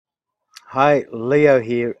Hi, Leo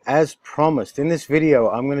here. As promised, in this video,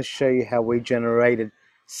 I'm going to show you how we generated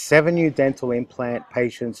 7 new dental implant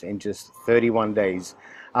patients in just 31 days.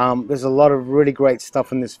 There's a lot of really great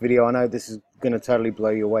stuff in this video. I know this is going to totally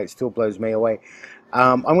blow you away. It still blows me away.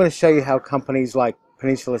 I'm going to show you how companies like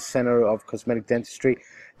Peninsula Center of Cosmetic Dentistry,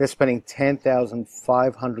 they're spending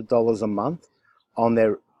 $10,500 a month on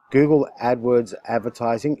their Google AdWords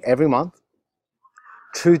advertising every month.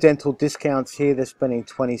 True Dental discounts here, they're spending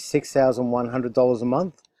 $26,100 a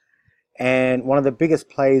month. And one of the biggest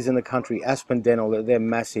players in the country, Aspen Dental, they're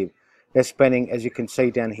massive. They're spending, as you can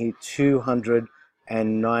see down here,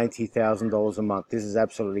 $290,000 a month. This is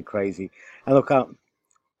absolutely crazy. And look,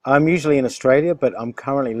 I'm usually in Australia, but I'm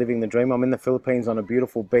currently living the dream. I'm in the Philippines on a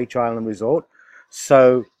beautiful beach island resort.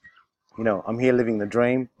 So, I'm here living the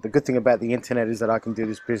dream. The good thing about the internet is that I can do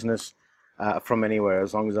this business from anywhere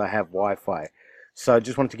as long as I have Wi-Fi. So I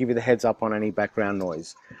just wanted to give you the heads up on any background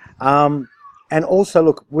noise. And also,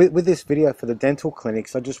 look, with this video for the dental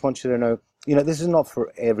clinics, I just want you to know, this is not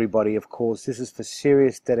for everybody, of course. This is for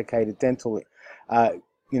serious, dedicated dental,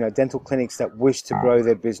 dental clinics that wish to grow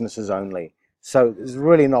their businesses only. So it's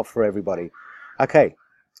really not for everybody. Okay,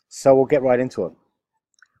 so we'll get right into it.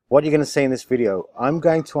 What you're going to see in this video, I'm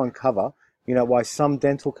going to uncover, why some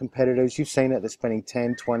dental competitors, you've seen it, they're spending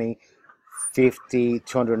 10, 20, 50,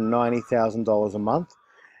 $290,000 a month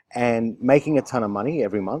and making a ton of money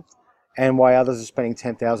every month, and why others are spending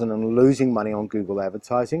 10,000 and losing money on Google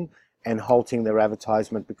advertising and halting their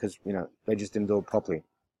advertisement because they just didn't do it properly.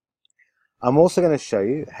 I'm also going to show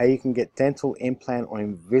you how you can get dental implant or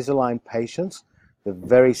Invisalign patients the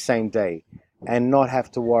very same day and not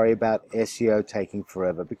have to worry about SEO taking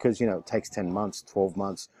forever because it takes 10 months, 12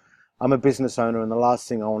 months. I'm a business owner, and the last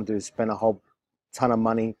thing I want to do is spend a whole ton of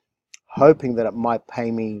money hoping that it might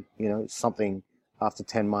pay me, something after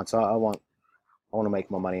 10 months. I want to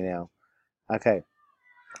make my money now. Okay.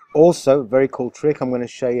 Also, very cool trick. I'm going to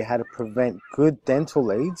show you how to prevent good dental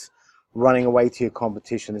leads running away to your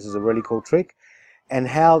competition. This is a really cool trick, and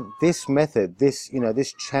how this method, this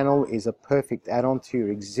channel is a perfect add-on to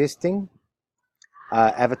your existing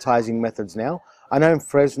advertising methods now. I know in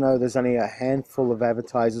Fresno, there's only a handful of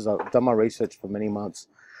advertisers. I've done my research for many months.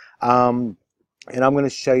 And I'm going to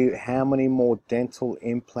show you how many more dental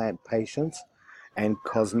implant patients and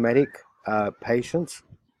cosmetic patients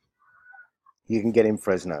you can get in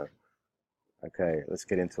Fresno. Okay, let's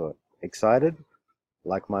get into it. Excited?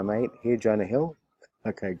 Like my mate here, Jonah Hill?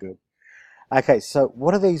 Okay, good. Okay, so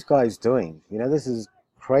what are these guys doing? This is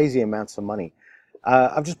crazy amounts of money.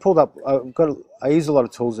 I've just pulled up, I use a lot of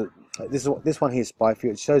tools. This one here, SpyFu.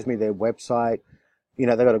 It shows me their website. They've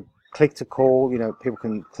got a click to call. People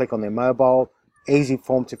can click on their mobile. Easy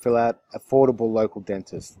form to fill out, affordable local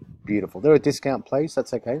dentist. Beautiful. They're a discount place,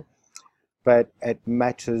 that's okay. But it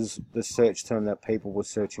matches the search term that people were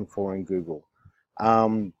searching for in Google.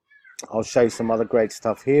 I'll show you some other great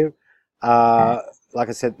stuff here. Like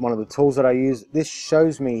I said, one of the tools that I use, this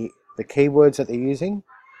shows me the keywords that they're using,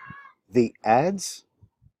 the ads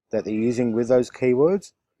that they're using with those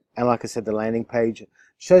keywords, and like I said, the landing page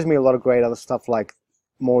shows me a lot of great other stuff, like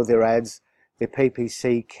more of their ads, their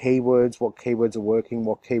PPC keywords, what keywords are working,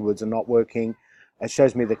 what keywords are not working. It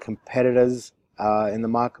shows me the competitors in the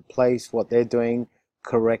marketplace, what they're doing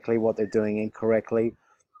correctly, what they're doing incorrectly.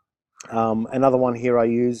 Another one here I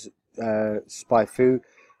use, SpyFu.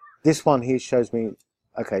 This one here shows me,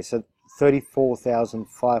 okay, so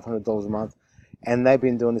 $34,500 a month, and they've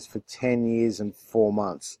been doing this for 10 years and 4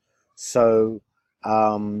 months. So,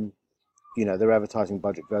 their advertising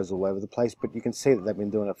budget goes all over the place, but you can see that they've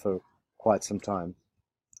been doing it for quite some time.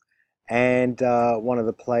 And one of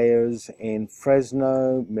the players in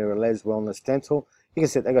Fresno, Miralez Wellness Dental, you can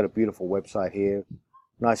see they got a beautiful website here,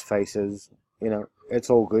 nice faces, it's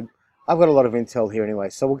all good. I've got a lot of intel here anyway,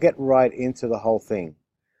 so we'll get right into the whole thing.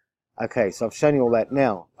 Okay, so I've shown you all that.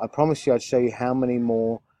 Now, I promised you I'd show you how many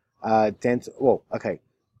more okay.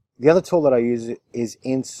 The other tool that I use is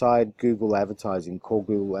inside Google advertising, called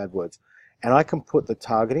Google AdWords. And I can put the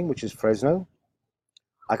targeting, which is Fresno.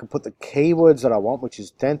 I can put the keywords that I want, which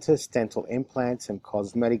is dentist, dental implants, and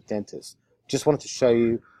cosmetic dentist. Just wanted to show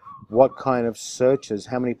you what kind of searches,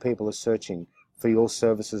 how many people are searching for your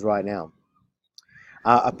services right now.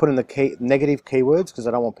 I put in the negative keywords because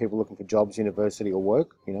I don't want people looking for jobs, university, or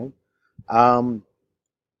work, And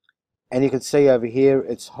you can see over here,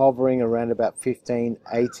 it's hovering around about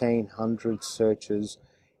 1,800 searches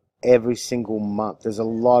every single month. There's a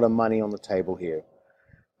lot of money on the table here.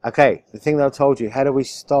 Okay, the thing that I told you, how do we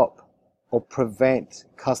stop or prevent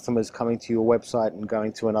customers coming to your website and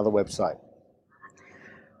going to another website?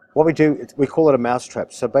 What we do, we call it a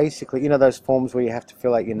mousetrap. So basically, you know those forms where you have to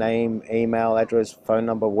fill out your name, email address, phone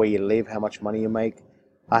number, where you live, how much money you make.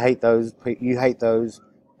 I hate those. You hate those,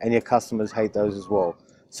 and your customers hate those as well.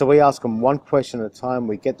 So we ask them one question at a time.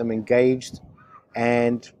 We get them engaged,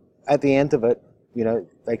 and at the end of it, you know,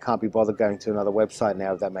 they can't be bothered going to another website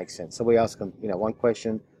now, if that makes sense. So we ask them, you know, one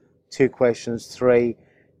question, two questions, three,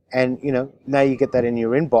 and you know, now you get that in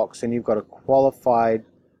your inbox, and you've got a qualified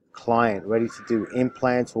client ready to do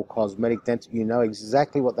implants or cosmetic dental. You know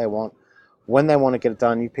exactly what they want, when they want to get it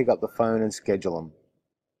done. You pick up the phone and schedule them.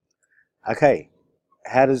 Okay,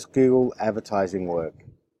 how does Google advertising work?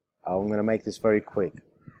 I'm going to make this very quick.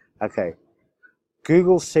 Okay,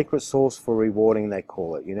 Google's secret sauce for rewarding, they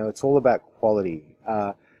call it. You know, it's all about quality.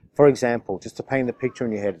 For example, just to paint the picture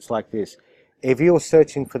in your head, it's like this. If you're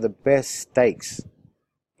searching for the best steaks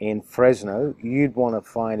in Fresno, you'd want to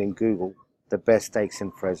find in Google the best steaks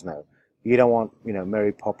in Fresno. You don't want, you know,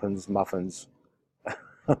 Mary Poppins muffins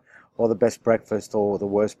or the best breakfast or the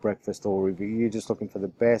worst breakfast or review. You're just looking for the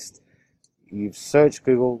best. You've searched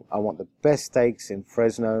Google, I want the best steaks in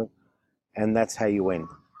Fresno, and that's how you win.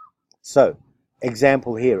 So,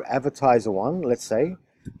 example here, advertiser one, let's say,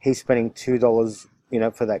 he's spending $2, you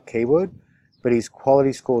know, for that keyword, but his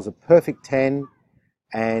quality scores a perfect 10,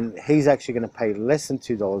 and he's actually going to pay less than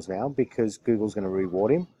 $2 now because Google's going to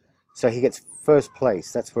reward him. So he gets first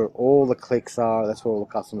place. That's where all the clicks are. That's where all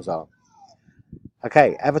the customers are.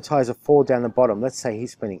 Okay, advertiser 4 down the bottom. Let's say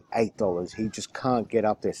he's spending $8. He just can't get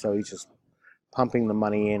up there, so he's just pumping the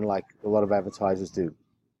money in like a lot of advertisers do.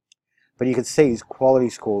 But you can see his quality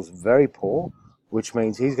score is very poor, which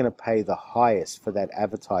means he's going to pay the highest for that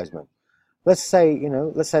advertisement. Let's say, you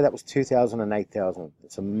know, let's say that was 2,000 and 8,000.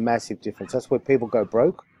 It's a massive difference. That's where people go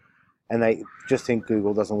broke, and they just think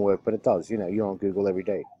Google doesn't work, but it does. You know, you're on Google every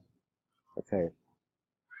day. Okay.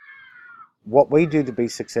 What we do to be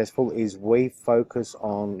successful is we focus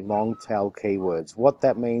on long tail keywords. What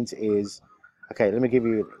that means is, okay, let me give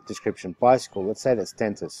you a description. Bicycle, let's say that's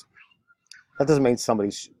dentist. That doesn't mean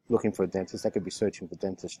somebody's looking for a dentist. They could be searching for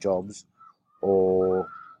dentist jobs or,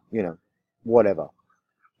 you know, whatever.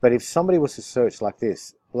 But if somebody was to search like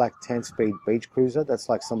this, black 10-speed beach cruiser, that's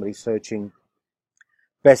like somebody searching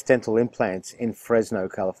best dental implants in Fresno,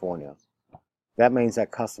 California. That means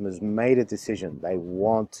that customers made a decision. They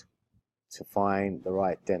want to find the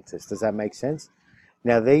right dentist. Does that make sense?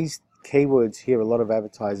 Now, these keywords here, a lot of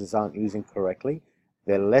advertisers aren't using correctly.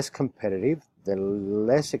 They're less competitive, they're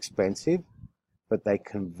less expensive, but they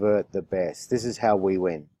convert the best. This is how we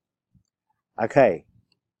win. Okay,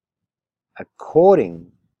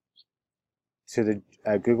 according to the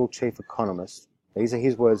Google chief economist, these are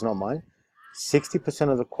his words, not mine, 60%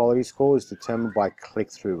 of the quality score is determined by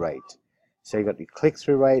click-through rate. So you've got your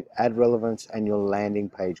click-through rate, ad relevance, and your landing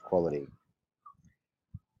page quality.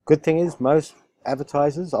 Good thing is, most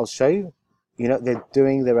advertisers, I'll show you, you know, they're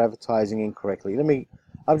doing their advertising incorrectly.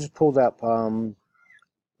 I've just pulled up,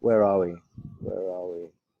 where are we?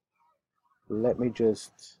 Let me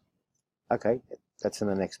just, okay, that's in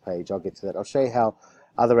the next page. I'll get to that. I'll show you how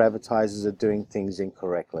other advertisers are doing things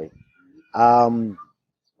incorrectly.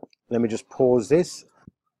 Let me just pause this.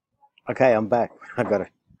 Okay, I'm back. I got it.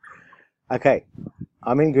 Okay,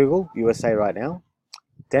 I'm in Google, USA right now.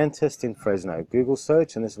 Dentist in Fresno. Google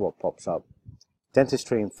search, and this is what pops up.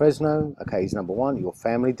 Dentistry in Fresno. Okay, he's number 1. Your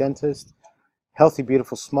family dentist. Healthy,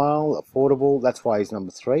 beautiful smile. Affordable. That's why he's number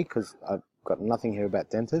 3, because I've got nothing here about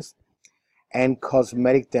dentists. And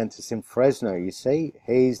cosmetic dentist in Fresno. You see,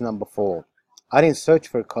 he's number 4. I didn't search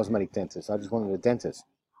for a cosmetic dentist. I just wanted a dentist.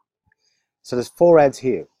 So there's 4 ads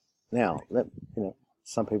here. Now, you know,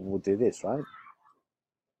 some people will do this, right?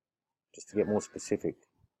 Just to get more specific.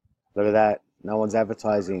 Look at that. No one's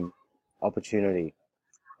advertising opportunity.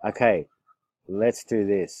 Okay, let's do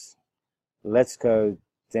this. Let's go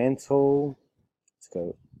dental. Let's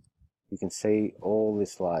go. You can see all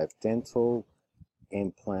this live. Dental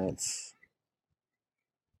implants.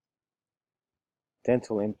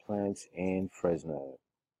 Dental implants in Fresno.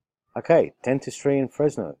 Okay, dentistry in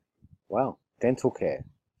Fresno. Wow, dental care.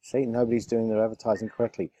 See, nobody's doing their advertising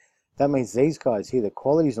correctly. That means these guys here, the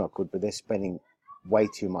quality's not good, but they're spending way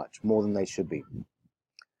too much, more than they should be.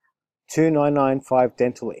 2,995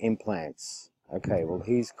 dental implants. Okay, well,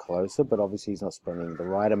 he's closer, but obviously he's not spending the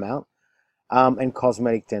right amount. And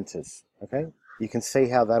cosmetic dentists. Okay, you can see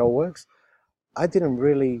how that all works. I didn't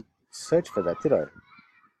really search for that, did I?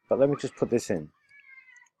 But let me just put this in.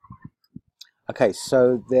 Okay,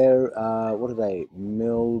 so they're, what are they?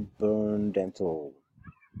 Milburn Dental.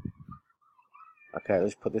 Okay,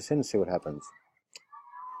 let's put this in and see what happens.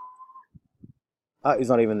 Oh, he's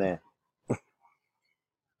not even there.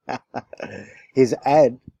 His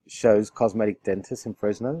ad shows cosmetic dentist in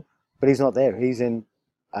Fresno, but he's not there. He's in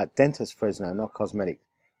dentist Fresno, not cosmetic.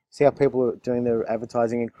 See how people are doing their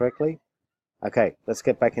advertising incorrectly? Okay, let's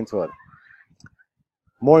get back into it.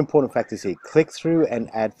 More important factors here: click-through and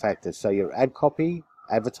ad factors. So your ad copy,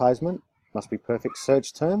 advertisement, must be perfect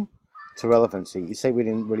search term to relevancy. You see, we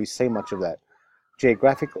didn't really see much of that.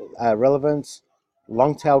 Geographic relevance,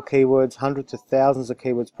 long tail keywords, hundreds to thousands of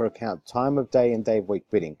keywords per account, time of day and day of week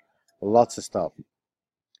bidding, lots of stuff.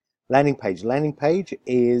 Landing page. Landing page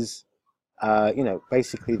is,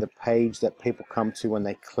 basically the page that people come to when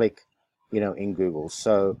they click, in Google.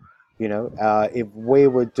 So, if we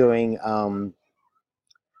were doing,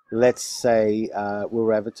 let's say we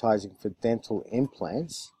were advertising for dental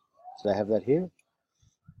implants. So I have that here.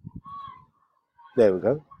 There we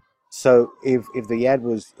go. So if the ad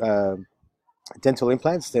was dental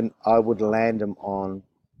implants, then I would land them on,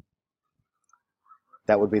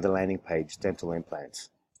 that would be the landing page, dental implants.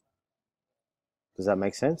 Does that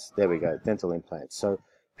make sense? There we go, dental implants. So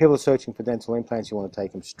people are searching for dental implants, you want to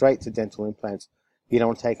take them straight to dental implants. You don't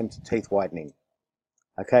want to take them to teeth whitening.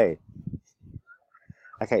 Okay.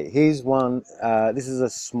 Okay, here's one. This is a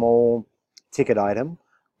small ticket item,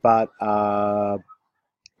 but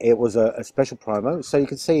it was a special promo. So you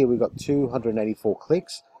can see we've got 284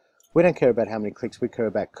 clicks. We don't care about how many clicks, we care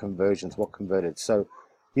about conversions, what converted. So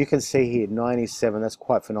you can see here 97, that's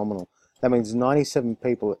quite phenomenal. That means 97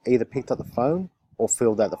 people either picked up the phone or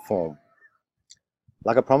filled out the form.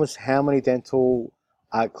 Like I promised, how many dental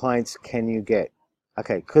clients can you get?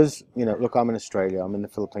 Okay, because, look, I'm in Australia, I'm in the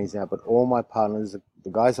Philippines now, but all my partners, the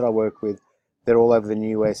guys that I work with, they're all over the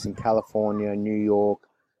US, in California, New York,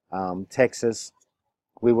 Texas.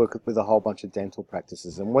 We work with a whole bunch of dental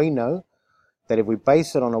practices, and we know that if we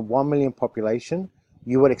base it on a 1 million population,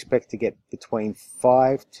 you would expect to get between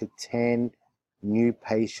 5 to 10 new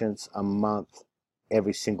patients a month,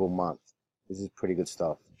 every single month. This is pretty good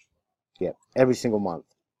stuff. Yeah, every single month.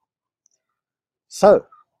 So,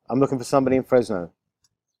 I'm looking for somebody in Fresno.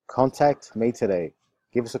 Contact me today.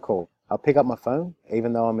 Give us a call. I'll pick up my phone,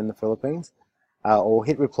 even though I'm in the Philippines, or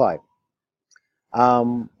hit reply.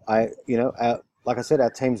 Like I said, our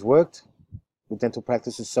team's worked with dental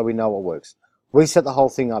practices, so we know what works. We set the whole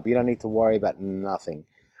thing up. You don't need to worry about nothing.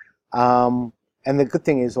 And the good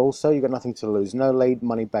thing is also, you've got nothing to lose. No lead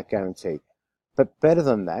money back guarantee. But better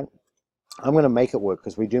than that, I'm going to make it work,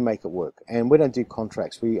 because we do make it work. And we don't do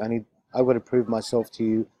contracts. I would prove myself to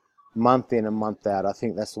you month in and month out. I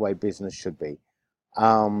think that's the way business should be.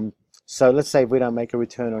 So let's say if we don't make a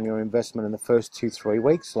return on your investment in the first 2-3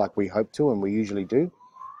 weeks, like we hope to, and we usually do,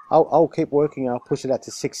 I'll keep working. I'll push it out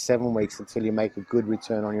to 6-7 weeks until you make a good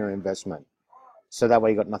return on your investment. So that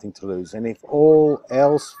way you got nothing to lose. And if all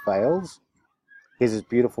else fails, here's this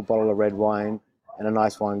beautiful bottle of red wine and a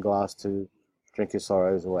nice wine glass to drink your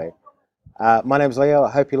sorrows away. My name's Leo.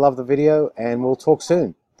 I hope you love the video, and we'll talk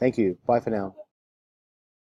soon. Thank you. Bye for now.